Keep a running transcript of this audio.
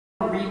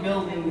about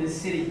rebuilding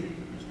this city,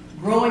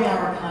 growing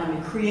our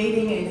economy,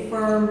 creating a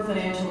firm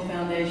financial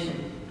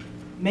foundation,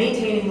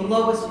 maintaining the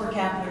lowest per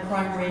capita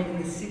crime rate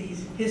in the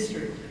city's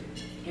history,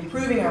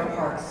 improving our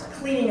parks,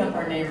 cleaning up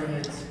our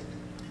neighborhoods.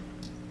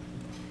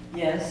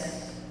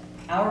 Yes,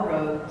 our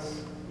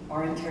roads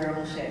are in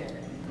terrible shape.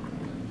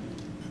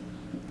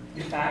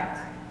 In fact,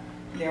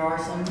 there are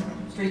some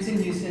streets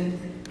in Houston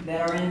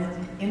that are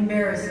in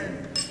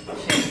embarrassing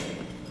shape.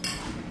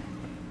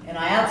 And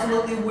I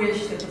absolutely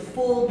wish that the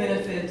full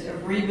benefit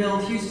of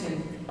Rebuild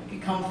Houston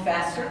could come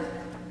faster.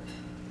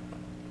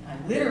 I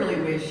literally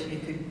wish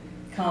it could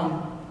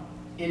come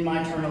in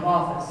my term of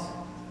office.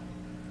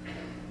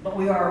 But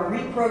we are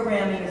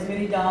reprogramming as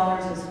many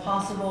dollars as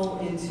possible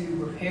into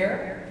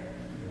repair,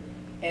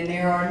 and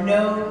there are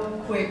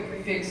no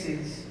quick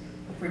fixes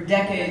for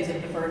decades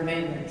of deferred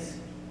maintenance.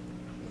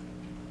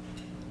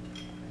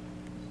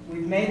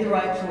 We've made the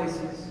right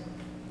choices.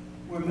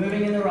 We're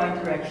moving in the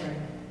right direction.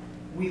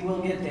 We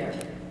will get there.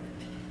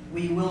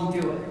 We will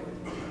do it.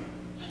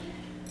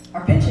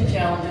 Our pension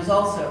challenges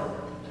also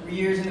were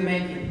years in the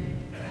making,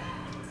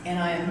 and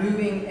I am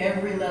moving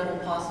every lever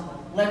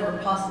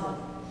possible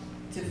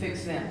to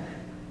fix them.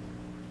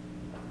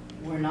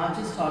 We're not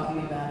just talking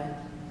about it,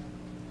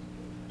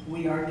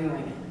 we are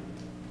doing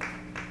it.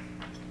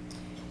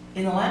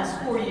 In the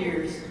last 4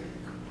 years,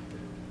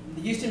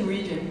 the Houston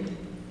region,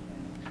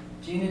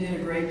 Gina did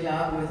a great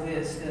job with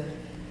this, the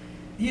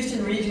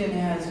Houston region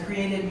has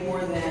created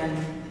more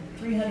than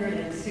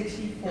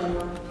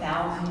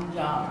 364,000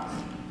 jobs,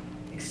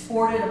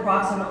 exported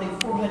approximately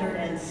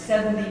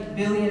 $470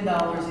 billion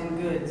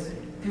in goods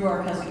through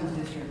our customs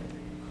district,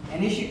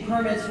 and issued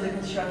permits for the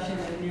construction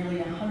of nearly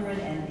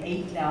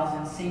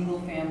 108,000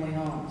 single-family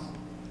homes.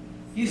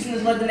 Houston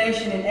has led the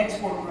nation in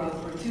export growth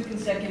for 2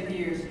 consecutive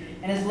years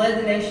and has led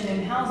the nation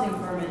in housing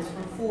permits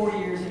for 4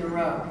 years in a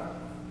row.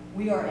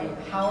 We are a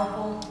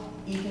powerful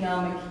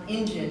economic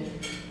engine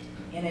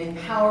in a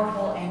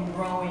powerful and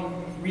growing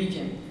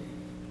region.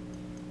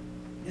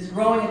 This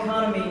growing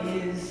economy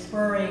is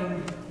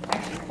spurring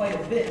actually quite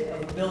a bit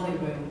of a building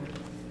boom.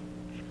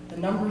 The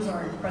numbers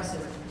are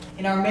impressive.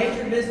 In our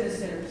major business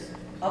centers,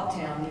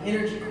 Uptown, the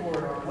Energy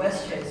Corridor,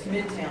 West Chase,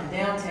 Midtown,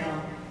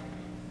 Downtown,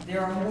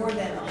 there are more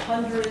than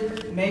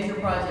 100 major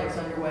projects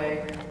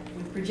underway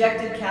with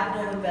projected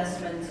capital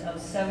investments of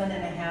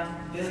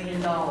 $7.5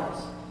 billion.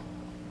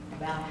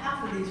 About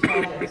half of these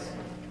projects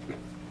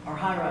are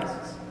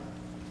high-rises.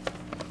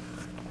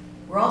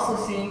 We're also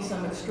seeing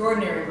some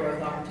extraordinary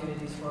growth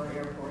opportunities for our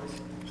airports.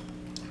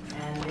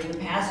 And in the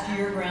past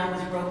year, ground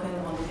was broken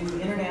on the new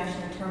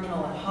international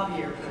terminal at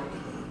Hobby Airport.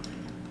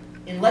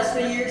 In less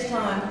than a year's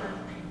time,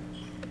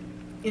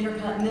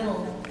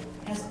 Intercontinental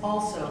has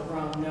also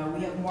grown. No,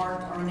 we have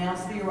marked or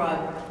announced the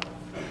arrival of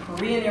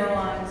Korean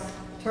Airlines,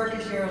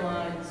 Turkish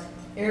Airlines,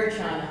 Air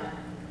China.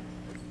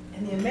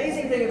 And the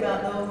amazing thing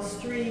about those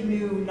 3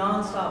 new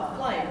nonstop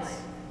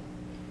flights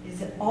is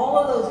that all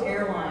of those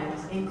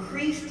airlines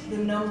increased the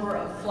number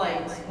of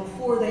flights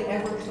before they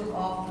ever took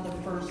off for the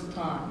first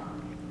time.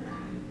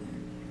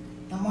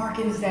 The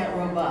market is that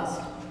robust.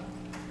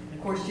 And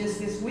of course, just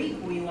this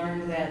week we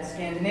learned that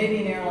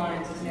Scandinavian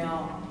Airlines is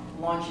now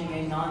launching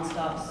a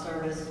nonstop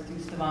service to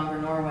Stavanger,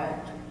 Norway.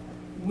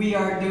 We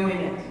are doing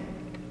it.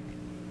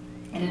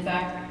 And in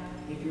fact,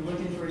 if you're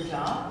looking for a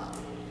job,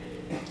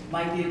 it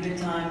might be a good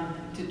time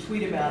to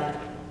tweet about it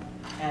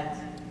at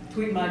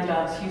Tweet My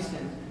Jobs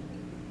Houston,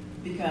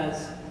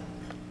 because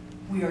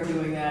we are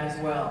doing that as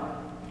well.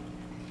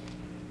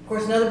 Of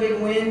course, another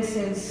big win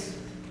since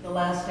the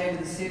last State of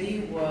the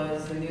City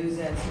was the news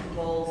that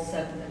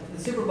the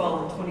Super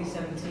Bowl in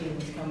 2017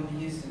 was coming to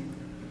Houston.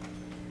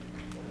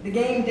 The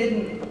game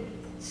didn't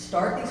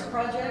start these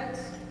projects,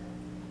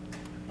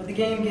 but the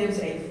game gives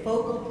a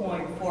focal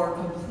point for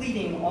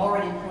completing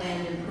already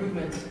planned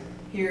improvements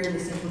here in the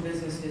Central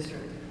Business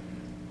District,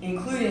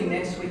 including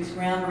next week's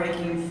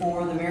groundbreaking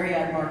for the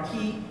Marriott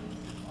Marquis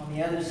on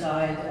the other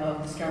side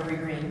of Discovery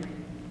Green,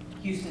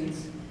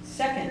 Houston's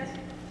 2nd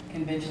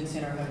convention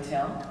center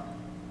hotel.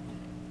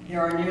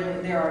 There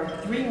are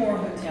 3 more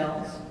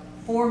hotels,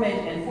 4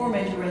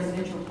 major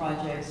residential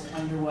projects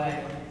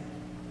underway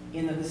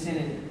in the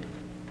vicinity.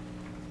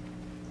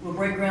 We'll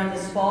break ground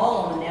this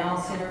fall on the Now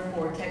Center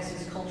for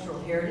Texas Cultural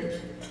Heritage,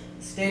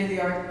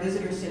 state-of-the-art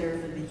visitor center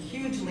for the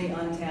hugely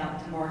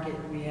untapped market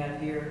we have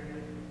here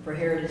for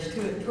heritage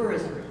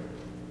tourism.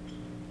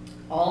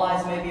 All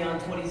eyes may be on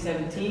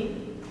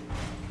 2017,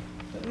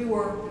 but we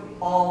were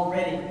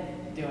already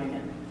doing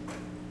it.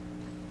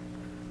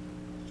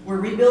 We're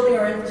rebuilding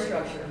our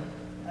infrastructure.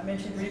 I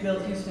mentioned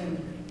Rebuild Houston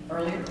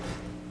earlier.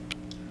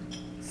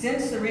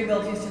 Since the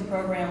Rebuild Houston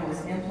program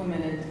was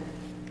implemented,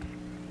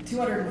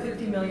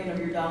 $250 million of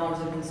your dollars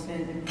have been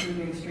spent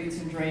improving streets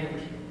and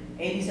drainage.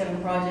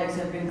 87 projects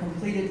have been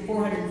completed,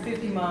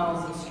 450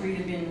 miles of street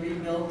have been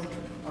rebuilt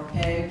or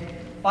paved,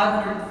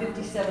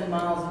 557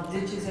 miles of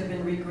ditches have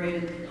been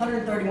regraded,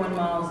 131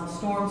 miles of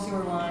storm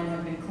sewer line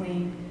have been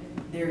cleaned.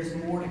 There's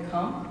more to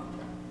come.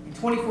 In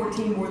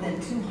 2014, more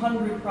than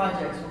 200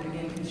 projects will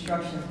begin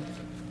construction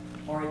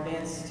or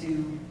advance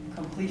to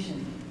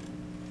completion.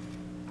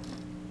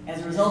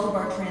 As a result of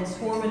our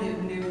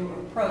transformative new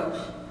approach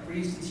for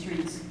Houston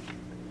streets,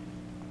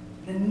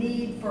 the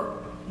needs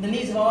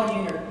of all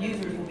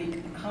users will be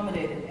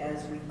accommodated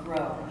as we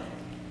grow.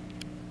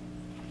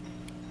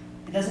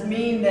 It doesn't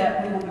mean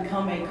that we will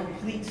become a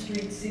complete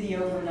street city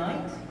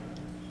overnight,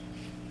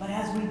 but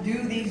as we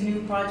do these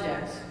new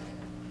projects,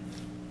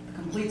 the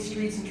Complete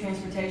Streets and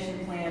Transportation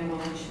Plan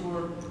will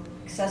ensure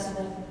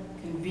accessible,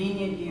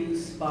 convenient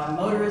use by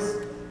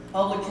motorists,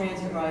 public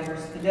transit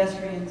riders,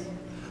 pedestrians,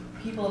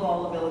 people of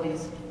all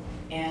abilities,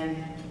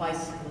 and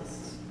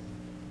bicyclists.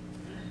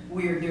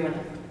 We are doing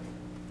it.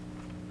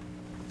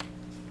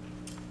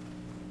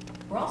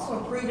 We're also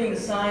improving the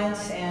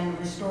science and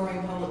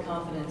restoring public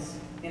confidence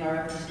in our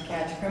efforts to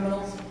catch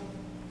criminals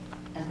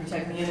and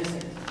protect the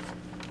innocent.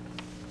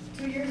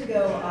 2 years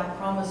ago, I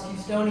promised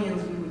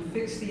Houstonians we would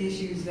fix the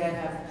issues that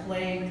have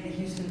plagued the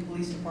Houston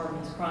Police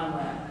Department's crime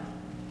lab.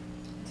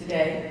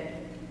 Today,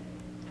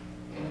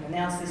 I'm going to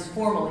announce this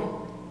formally,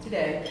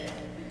 today,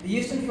 the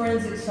Houston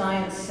Forensic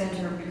Science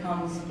Center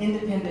becomes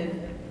independent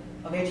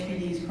of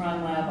HPD's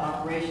crime lab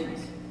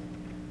operations.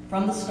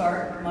 From the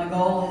start, my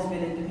goal has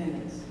been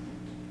independence.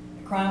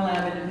 The crime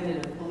lab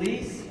independent of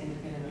police,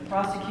 independent of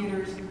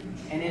prosecutors,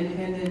 and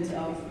independent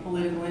of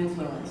political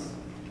influence.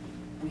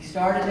 We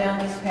started down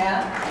this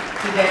path.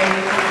 Today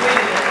we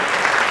completed it.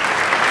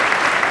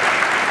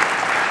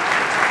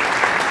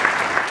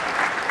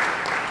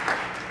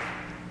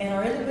 And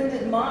our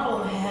independent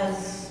model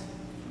has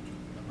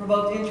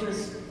provoked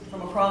interest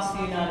from across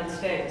the United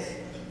States.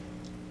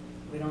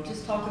 We don't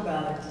just talk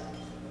about it,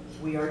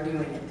 we are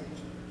doing it.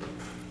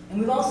 And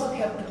we've also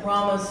kept the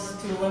promise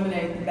to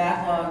eliminate the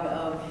backlog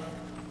of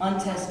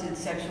untested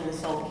sexual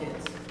assault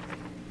kits.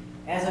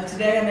 As of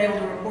today, I'm able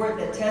to report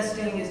that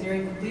testing is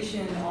nearing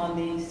completion on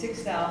the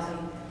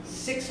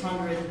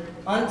 6,600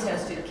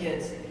 untested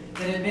kits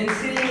that have been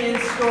sitting in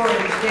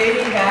storage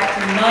dating back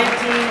to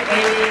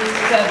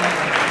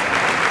 1987.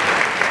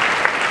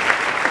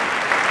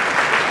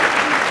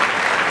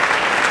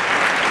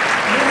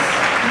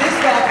 This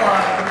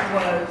backlog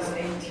was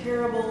a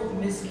terrible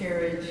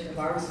miscarriage of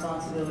our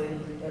responsibility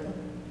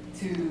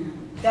to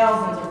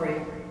thousands of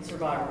rape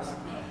survivors.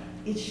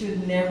 It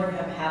should never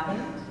have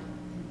happened.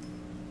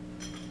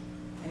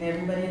 And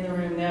everybody in the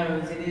room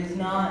knows it is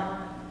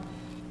not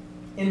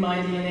in my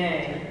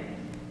DNA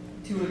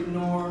to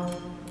ignore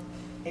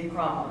a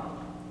problem.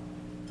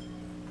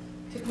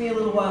 It took me a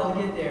little while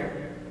to get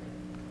there.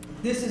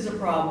 This is a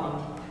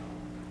problem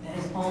that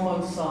is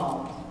almost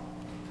solved.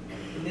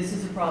 And this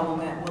is a problem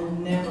that will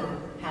never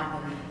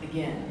happen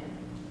again.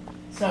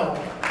 So,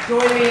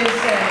 join me in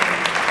saying,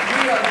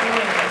 we are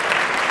doing it.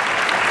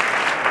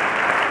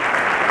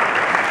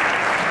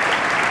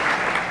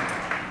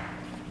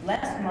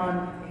 Last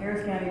month,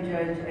 Harris County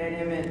Judge Ed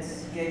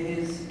Emmons gave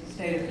his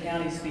State of the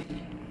County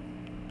speech,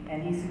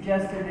 and he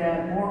suggested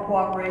that more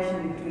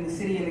cooperation between the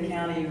city and the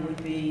county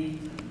would be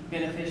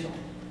beneficial.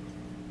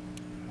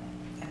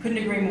 I couldn't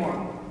agree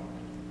more.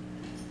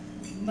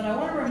 But I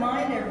want to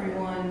remind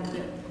everyone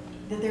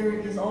that there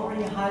is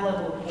already a high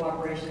level of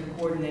cooperation and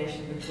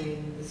coordination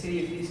between the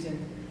city of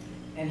Houston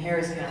and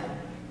Harris County.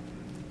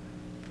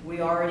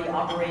 We already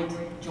operate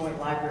joint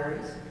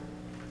libraries.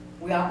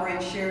 We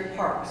operate shared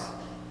parks.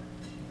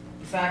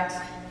 In fact,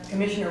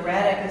 Commissioner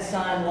Raddick has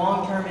signed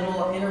long-term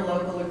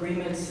interlocal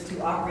agreements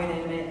to operate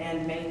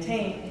and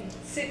maintain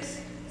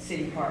 6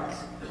 city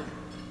parks.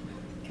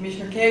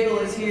 Commissioner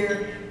Cagle is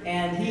here,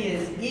 and he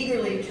is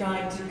eagerly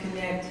trying to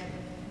connect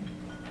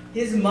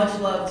his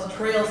much-loved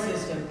trail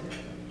system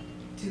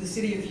to the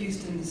city of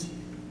Houston's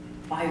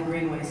Bayou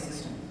Greenway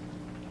system.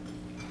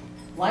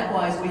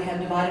 Likewise, we have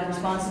divided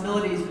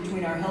responsibilities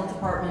between our health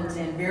departments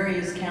and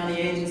various county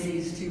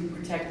agencies to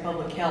protect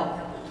public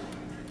health.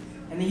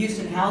 And the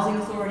Houston Housing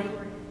Authority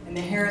and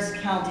the Harris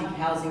County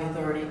Housing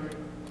Authority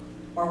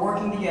are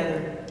working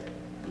together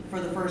for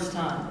the first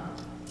time.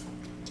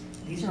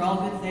 These are all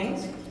good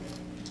things,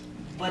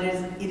 but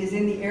it is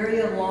in the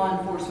area of law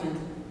enforcement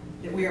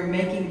that we are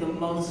making the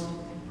most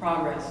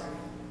progress.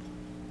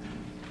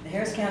 The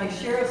Harris County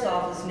Sheriff's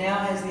Office now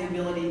has the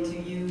ability to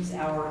use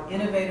our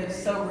innovative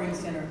sobering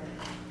center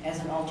as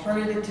an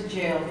alternative to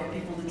jail for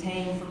people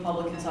detained for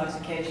public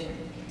intoxication,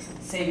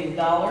 saving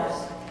dollars,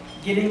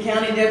 getting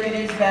county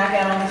deputies back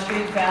out on the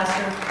street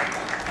faster,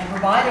 and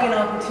providing an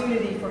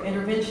opportunity for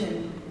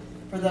intervention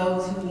for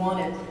those who want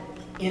it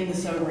in the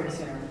sobering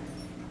center.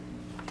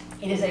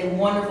 It is a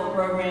wonderful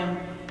program,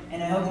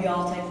 and I hope you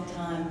all take the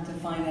time to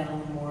find out a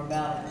little more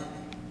about it.